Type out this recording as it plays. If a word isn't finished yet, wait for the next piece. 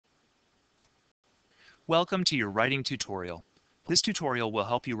Welcome to your writing tutorial. This tutorial will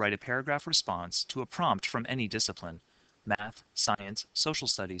help you write a paragraph response to a prompt from any discipline, math, science, social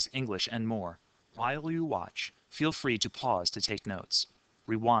studies, English, and more. While you watch, feel free to pause to take notes,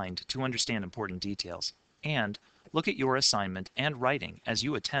 rewind to understand important details, and look at your assignment and writing as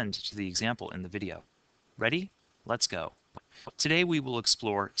you attend to the example in the video. Ready? Let's go. Today we will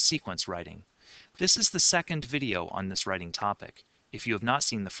explore sequence writing. This is the second video on this writing topic. If you have not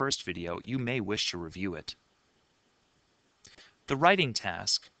seen the first video, you may wish to review it. The writing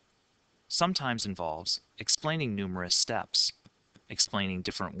task sometimes involves explaining numerous steps, explaining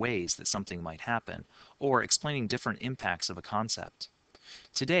different ways that something might happen, or explaining different impacts of a concept.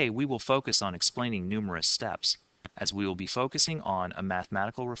 Today we will focus on explaining numerous steps, as we will be focusing on a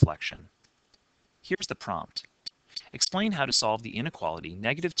mathematical reflection. Here's the prompt. Explain how to solve the inequality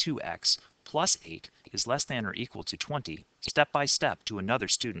negative 2x plus 8 is less than or equal to 20 step by step to another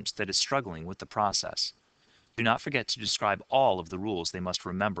student that is struggling with the process. Do not forget to describe all of the rules they must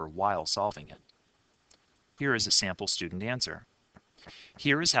remember while solving it. Here is a sample student answer.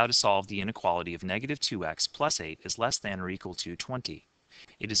 Here is how to solve the inequality of negative 2x plus 8 is less than or equal to 20.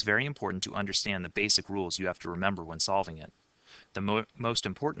 It is very important to understand the basic rules you have to remember when solving it. The most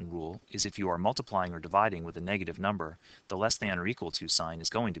important rule is if you are multiplying or dividing with a negative number, the less than or equal to sign is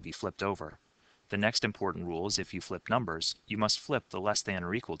going to be flipped over. The next important rule is if you flip numbers, you must flip the less than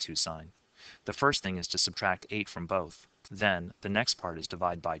or equal to sign. The first thing is to subtract 8 from both. Then, the next part is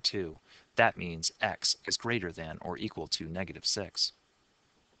divide by 2. That means x is greater than or equal to negative 6.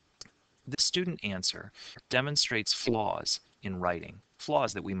 This student answer demonstrates flaws in writing,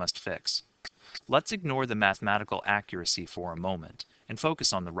 flaws that we must fix. Let's ignore the mathematical accuracy for a moment and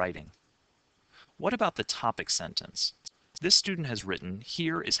focus on the writing. What about the topic sentence? This student has written,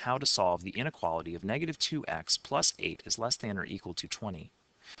 here is how to solve the inequality of negative 2x plus 8 is less than or equal to 20.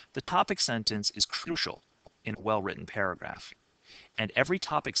 The topic sentence is crucial in a well-written paragraph, and every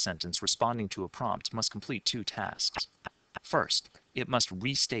topic sentence responding to a prompt must complete two tasks. First, it must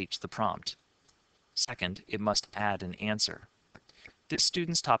restate the prompt. Second, it must add an answer. This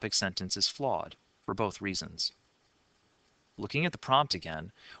student's topic sentence is flawed for both reasons. Looking at the prompt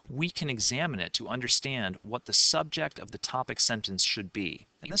again, we can examine it to understand what the subject of the topic sentence should be,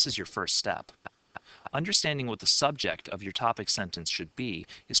 and this is your first step. Understanding what the subject of your topic sentence should be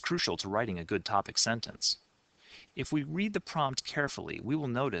is crucial to writing a good topic sentence. If we read the prompt carefully, we will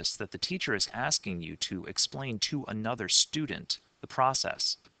notice that the teacher is asking you to explain to another student the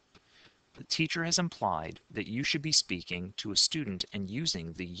process. The teacher has implied that you should be speaking to a student and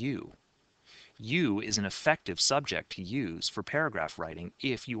using the you. You is an effective subject to use for paragraph writing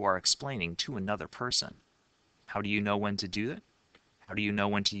if you are explaining to another person. How do you know when to do it? How do you know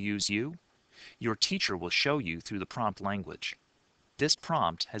when to use you? Your teacher will show you through the prompt language. This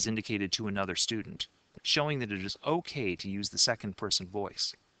prompt has indicated to another student, showing that it is okay to use the second person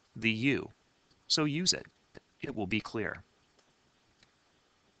voice, the you. So use it. It will be clear.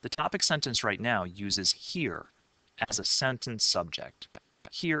 The topic sentence right now uses here as a sentence subject.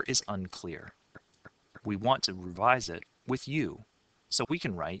 Here is unclear. We want to revise it with you. So we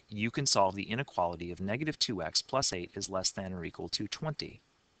can write, you can solve the inequality of negative 2x plus 8 is less than or equal to 20.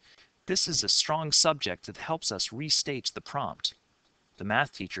 This is a strong subject that helps us restate the prompt. The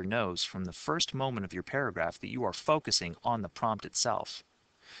math teacher knows from the first moment of your paragraph that you are focusing on the prompt itself.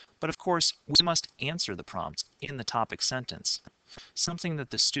 But of course, we must answer the prompt in the topic sentence, something that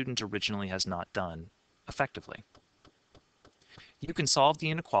the student originally has not done effectively. You can solve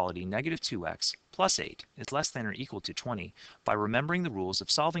the inequality negative 2x plus 8 is less than or equal to 20 by remembering the rules of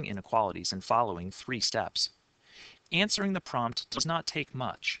solving inequalities and following 3 steps. Answering the prompt does not take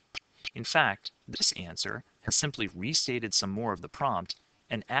much. In fact, this answer has simply restated some more of the prompt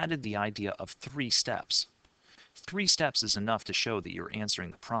and added the idea of 3 steps. 3 steps is enough to show that you're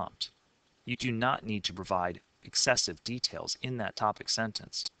answering the prompt. You do not need to provide excessive details in that topic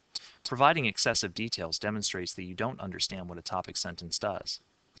sentence. Providing excessive details demonstrates that you don't understand what a topic sentence does.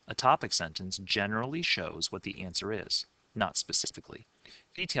 A topic sentence generally shows what the answer is, not specifically.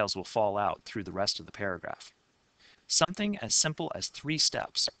 Details will fall out through the rest of the paragraph. Something as simple as 3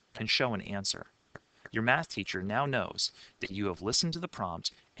 steps can show an answer. Your math teacher now knows that you have listened to the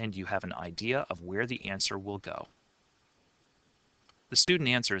prompt and you have an idea of where the answer will go. The student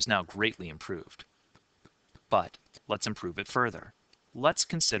answer is now greatly improved. But let's improve it further. Let's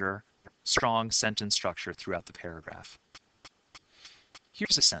consider strong sentence structure throughout the paragraph.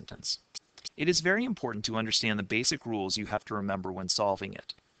 Here's a sentence. It is very important to understand the basic rules you have to remember when solving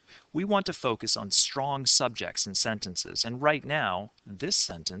it. We want to focus on strong subjects in sentences, and right now, this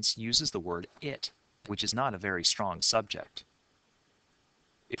sentence uses the word it, which is not a very strong subject.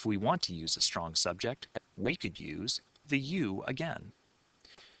 If we want to use a strong subject, We could use the you again.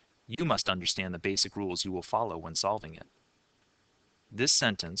 You must understand the basic rules you will follow when solving it. This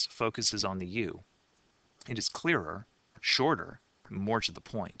sentence focuses on the you. It is clearer, shorter, more to the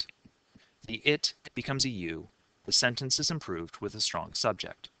point. The it becomes a you. The sentence is improved with a strong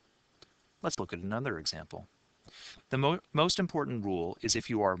subject. Let's look at another example. The most important rule is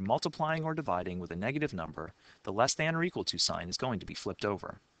if you are multiplying or dividing with a negative number, the less than or equal to sign is going to be flipped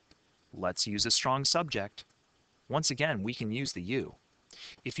over. Let's use a strong subject. Once again, we can use the you.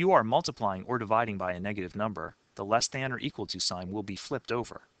 If you are multiplying or dividing by a negative number, the less than or equal to sign will be flipped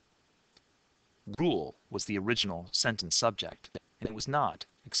over. Rule was the original sentence subject, and it was not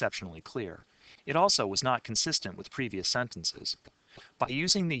exceptionally clear. It also was not consistent with previous sentences. By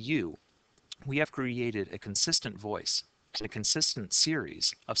using the you, we have created a consistent voice and a consistent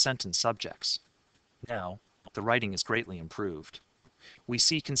series of sentence subjects. Now, the writing is greatly improved. We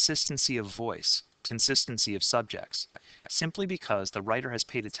see consistency of voice, consistency of subjects, simply because the writer has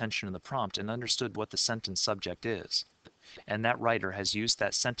paid attention to the prompt and understood what the sentence subject is, and that writer has used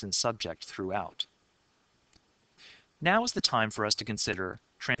that sentence subject throughout. Now is the time for us to consider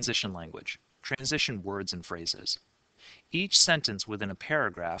transition language, transition words and phrases. Each sentence within a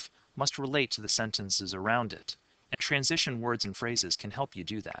paragraph must relate to the sentences around it, and transition words and phrases can help you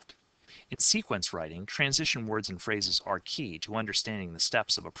do that. In sequence writing, transition words and phrases are key to understanding the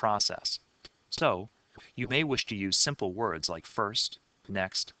steps of a process. So, you may wish to use simple words like first,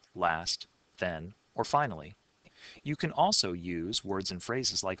 next, last, then, or finally. You can also use words and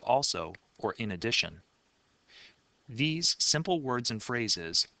phrases like also or in addition. These simple words and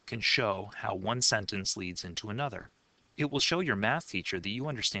phrases can show how one sentence leads into another. It will show your math teacher that you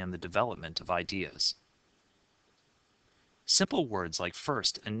understand the development of ideas. Simple words like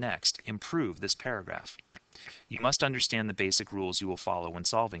first and next improve this paragraph. You must understand the basic rules you will follow when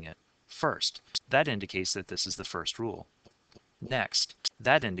solving it. First, that indicates that this is the first rule. Next,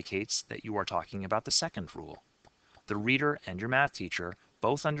 that indicates that you are talking about the second rule. The reader and your math teacher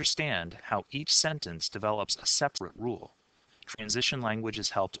both understand how each sentence develops a separate rule. Transition language has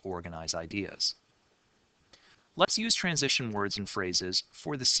helped organize ideas. Let's use transition words and phrases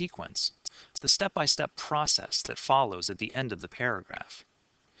for the sequence, the step-by-step process that follows at the end of the paragraph.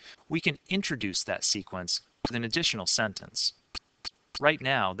 We can introduce that sequence with an additional sentence. Right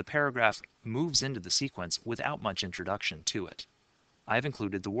now, the paragraph moves into the sequence without much introduction to it. I've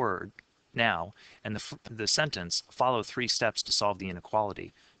included the word now and the sentence follow 3 steps to solve the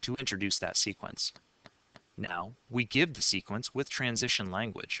inequality to introduce that sequence. Now, we give the sequence with transition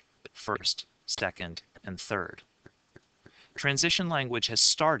language, first, second, and third. Transition language has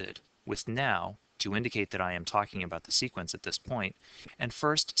started with now to indicate that I am talking about the sequence at this point, and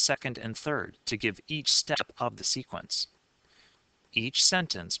first, second, and third to give each step of the sequence. Each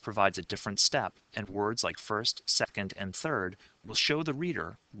sentence provides a different step, and words like first, second, and third will show the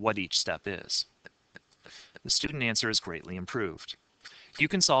reader what each step is. The student answer is greatly improved. You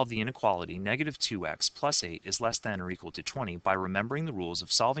can solve the inequality negative 2x plus 8 is less than or equal to 20 by remembering the rules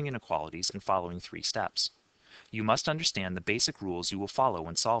of solving inequalities and following 3 steps. You must understand the basic rules you will follow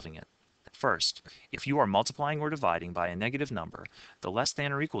when solving it. First, if you are multiplying or dividing by a negative number, the less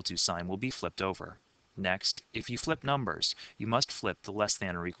than or equal to sign will be flipped over. Next, if you flip numbers, you must flip the less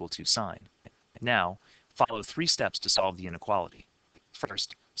than or equal to sign. Now, follow 3 steps to solve the inequality.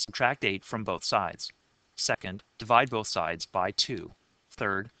 First, subtract 8 from both sides. Second, divide both sides by 2.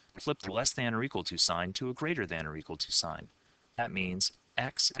 Third, flip the less than or equal to sign to a greater than or equal to sign. That means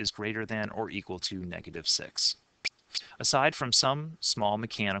x is greater than or equal to negative 6. Aside from some small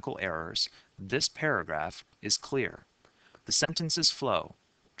mechanical errors, this paragraph is clear. The sentences flow.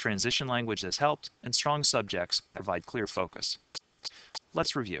 Transition language has helped, and strong subjects provide clear focus.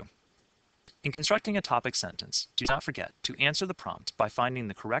 Let's review. In constructing a topic sentence, do not forget to answer the prompt by finding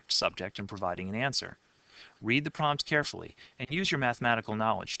the correct subject and providing an answer. Read the prompt carefully and use your mathematical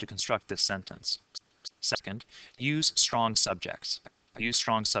knowledge to construct this sentence. Second, use strong subjects. Use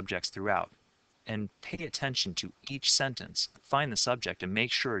strong subjects throughout. And pay attention to each sentence. Find the subject and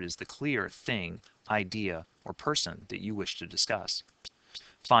make sure it is the clear thing, idea, or person that you wish to discuss.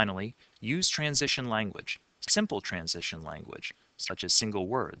 Finally, use transition language, simple transition language, such as single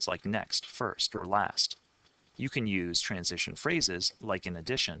words like next, first, or last. You can use transition phrases like in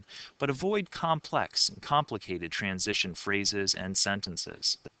addition, but avoid complex and complicated transition phrases and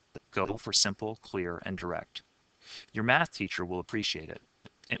sentences. Go for simple, clear, and direct. Your math teacher will appreciate it,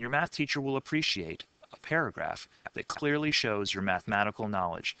 and your math teacher will appreciate a paragraph that clearly shows your mathematical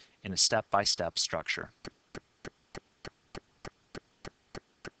knowledge in a step-by-step structure.